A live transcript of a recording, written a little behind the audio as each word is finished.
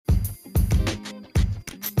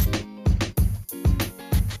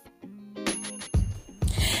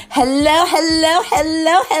Hello, hello,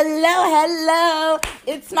 hello, hello, hello.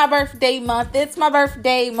 It's my birthday month.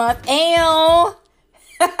 And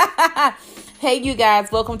hey, you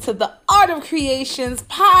guys, welcome to the Art of Creations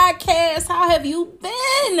podcast. How have you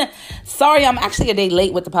been? Sorry, I'm actually a day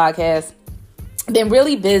late with the podcast. Been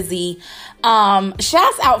really busy.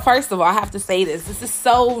 Shouts out, first of all, I have to say this. This is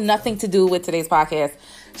so nothing to do with today's podcast.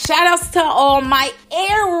 Shout outs to all my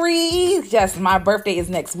Aries. Yes, my birthday is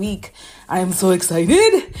next week. I am so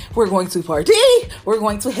excited. We're going to party. We're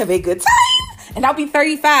going to have a good time. And I'll be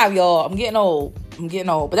 35, y'all. I'm getting old.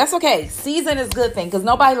 But that's okay. Season is a good thing because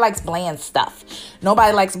nobody likes bland stuff.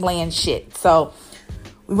 Nobody likes bland shit. So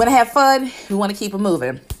we want to have fun. We want to keep it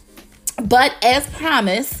moving. But as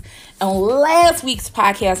promised, on last week's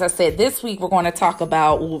podcast, I said this week we're going to talk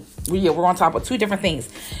about, two different things.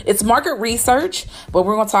 It's market research, but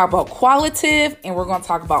we're going to talk about qualitative and we're going to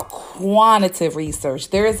talk about quantitative research.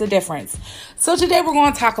 There is a difference. So today we're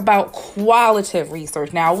going to talk about qualitative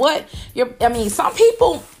research. Now, some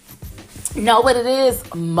people know what it is,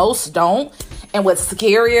 most don't. And what's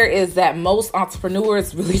scarier is that most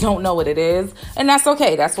entrepreneurs really don't know what it is. And that's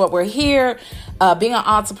okay. That's what we're here. Being an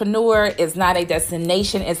entrepreneur is not a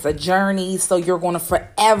destination. It's a journey. So you're going to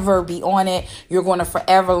forever be on it. You're going to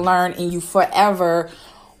forever learn and you forever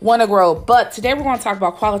want to grow. But today we're going to talk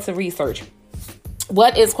about qualitative research.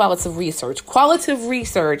 What is qualitative research? Qualitative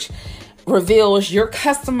research reveals your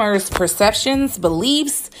customers' perceptions,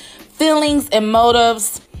 beliefs, feelings, and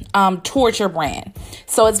motives towards your brand.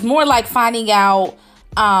 So it's more like finding out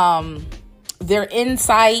their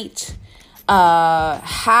insight,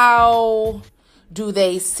 how do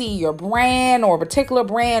they see your brand or a particular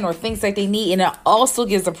brand or things that they need. And it also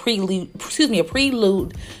gives a prelude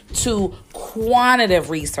to quantitative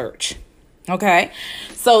research. Okay.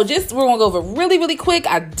 So we're going to go over really, really quick.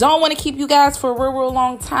 I don't want to keep you guys for a real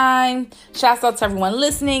long time. Shouts out to everyone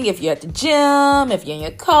listening. If you're at the gym, if you're in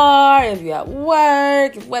your car, if you're at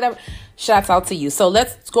work, whatever, shouts out to you. So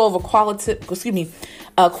let's go over qualitative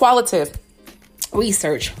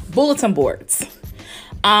research, bulletin boards.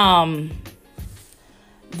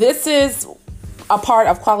 This is a part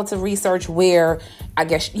of qualitative research where I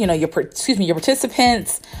guess, your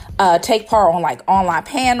participants take part on like online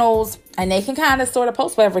panels and they can kind of sort of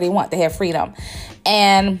post whatever they want. They have freedom.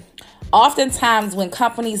 And oftentimes when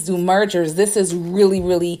companies do mergers, this is really,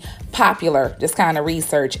 really popular, this kind of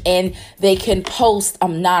research, and they can post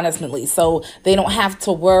anonymously. So they don't have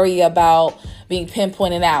to worry about being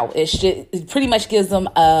pinpointed out. It pretty much gives them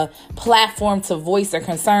a platform to voice their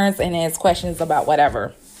concerns and ask questions about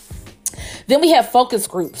whatever. Then we have focus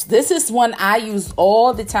groups. This is one I use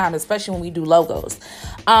all the time, especially when we do logos.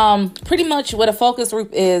 Pretty much what a focus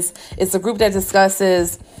group is, it's a group that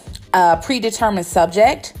discusses a predetermined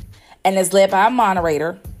subject and is led by a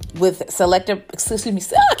moderator with selected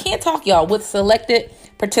participants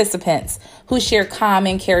who share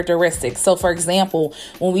common characteristics. So for example,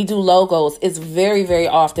 when we do logos, it's very, very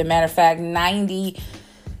often, matter of fact,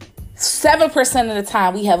 97% of the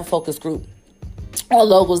time we have a focus group or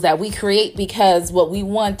logos that we create, because what we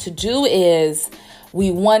want to do is we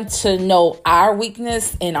want to know our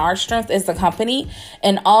weakness and our strength as a company.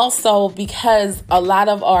 And also because a lot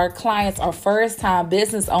of our clients are first time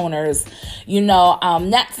business owners,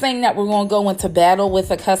 not saying that we're going to go into battle with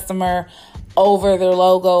a customer over their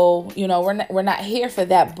logo. We're not here for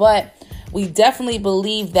that, but we definitely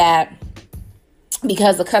believe that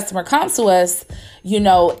because the customer comes to us,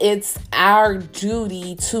 it's our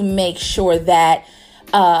duty to make sure that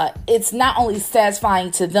it's not only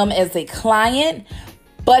satisfying to them as a client,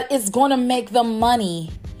 but it's going to make them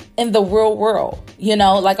money in the real world.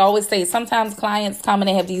 Like I always say, sometimes clients come and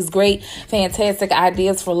they have these great, fantastic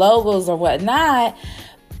ideas for logos or whatnot,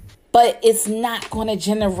 but it's not going to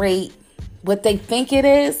generate what they think it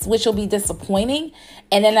is, which will be disappointing.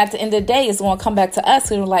 And then at the end of the day, it's going to come back to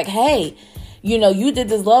us and we're like, hey, you did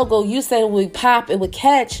this logo. You said it would pop, it would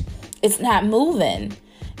catch. It's not moving,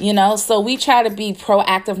 So we try to be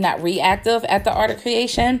proactive, not reactive at the Art of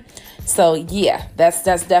Creation. So yeah, that's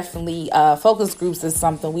definitely focus groups is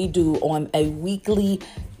something we do on a weekly,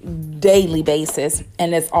 daily basis,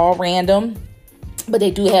 and it's all random, but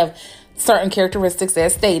they do have certain characteristics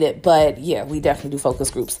as stated. But yeah, we definitely do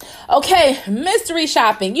focus groups. Okay, mystery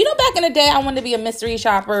shopping. Back in the day, I wanted to be a mystery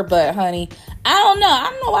shopper, but honey, I don't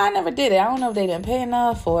know why I never did it. I don't know if they didn't pay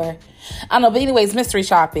enough or I don't know. But anyways, mystery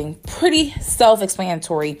shopping, pretty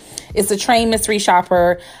self-explanatory. It's a trained mystery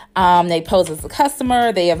shopper. They pose as a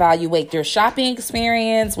customer. They evaluate their shopping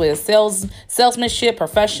experience with salesmanship,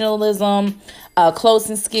 professionalism,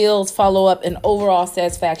 closing skills, follow-up, and overall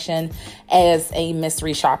satisfaction as a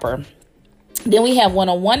mystery shopper. Then we have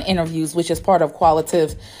one-on-one interviews, which is part of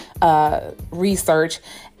qualitative research.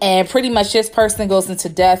 And pretty much this person goes into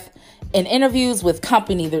depth in interviews with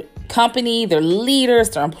their leaders,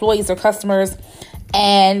 their employees, their customers.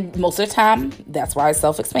 And most of the time, that's why it's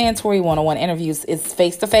self-explanatory. One-on-one interviews is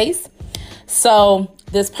face-to-face. So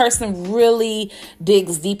this person really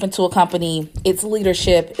digs deep into a company, its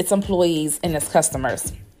leadership, its employees, and its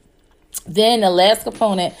customers. Then the last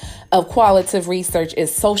component of qualitative research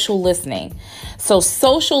is social listening. So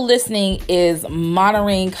social listening is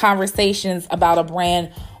monitoring conversations about a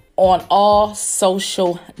brand on all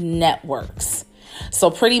social networks.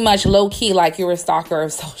 So pretty much low key, like you're a stalker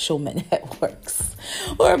of social networks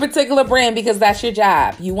or a particular brand, because that's your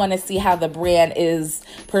job. You want to see how the brand is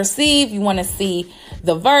perceived. You want to see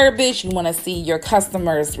the verbiage. You want to see your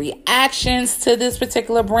customers' reactions to this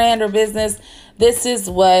particular brand or business. This is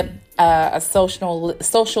what a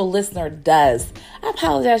social listener does. I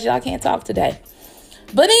apologize, y'all, I can't talk today.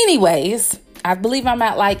 But anyways, I believe I'm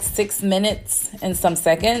at like 6 minutes and some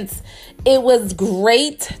seconds. It was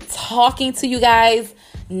great talking to you guys.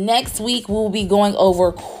 Next week, we'll be going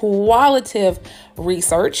over qualitative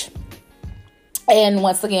research. And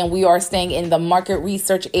once again, we are staying in the market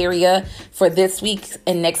research area for this week's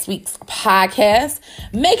and next week's podcast.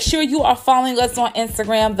 Make sure you are following us on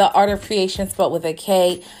Instagram, The Art of Creation, spelled with a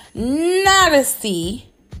K, not a C.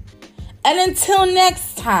 And until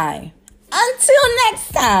next time,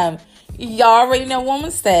 y'all already know what I'm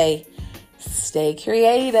going to say. Stay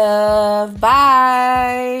creative.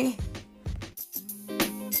 Bye.